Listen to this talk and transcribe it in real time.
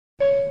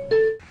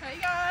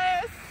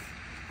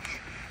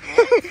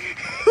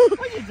What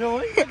are you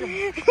doing? Like a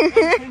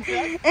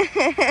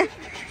princess?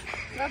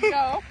 Let's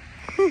go.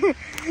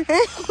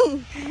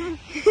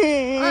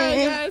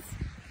 Alright guys,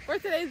 for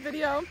today's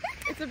video,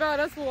 it's about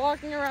us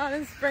walking around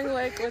in Spring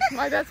Lake with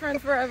my best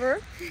friends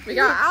forever. We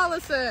got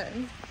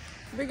Allison,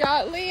 we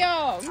got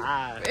Liam,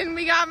 and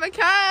we got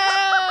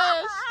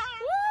Mikesh.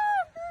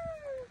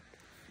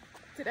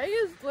 Today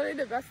is literally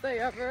the best day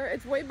ever.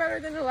 It's way better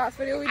than the last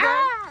video we did.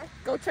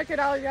 Go check it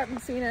out if you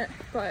haven't seen it,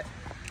 but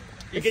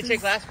you can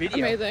check last video.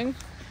 Amazing.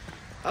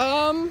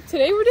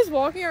 Today we're just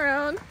walking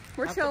around,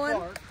 we're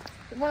chilling.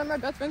 One of my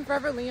best friends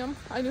forever, Liam.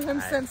 I knew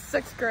him since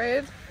 6th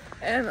grade,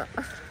 and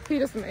he's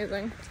just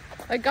amazing.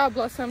 Like, God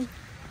bless him.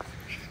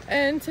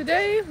 And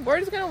today we're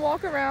just gonna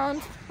walk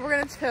around, we're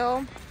gonna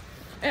chill,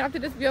 and after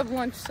this we have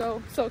lunch,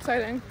 so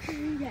exciting.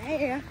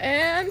 Yeah.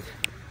 And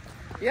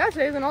yeah,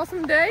 today's an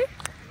awesome day.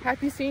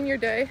 Happy senior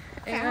day,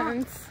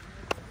 and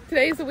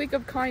today's a week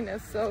of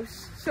kindness, so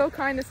show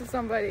kindness to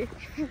somebody.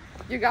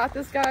 You got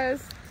this,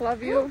 guys.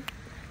 Love you,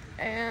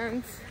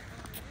 and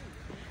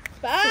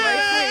bye.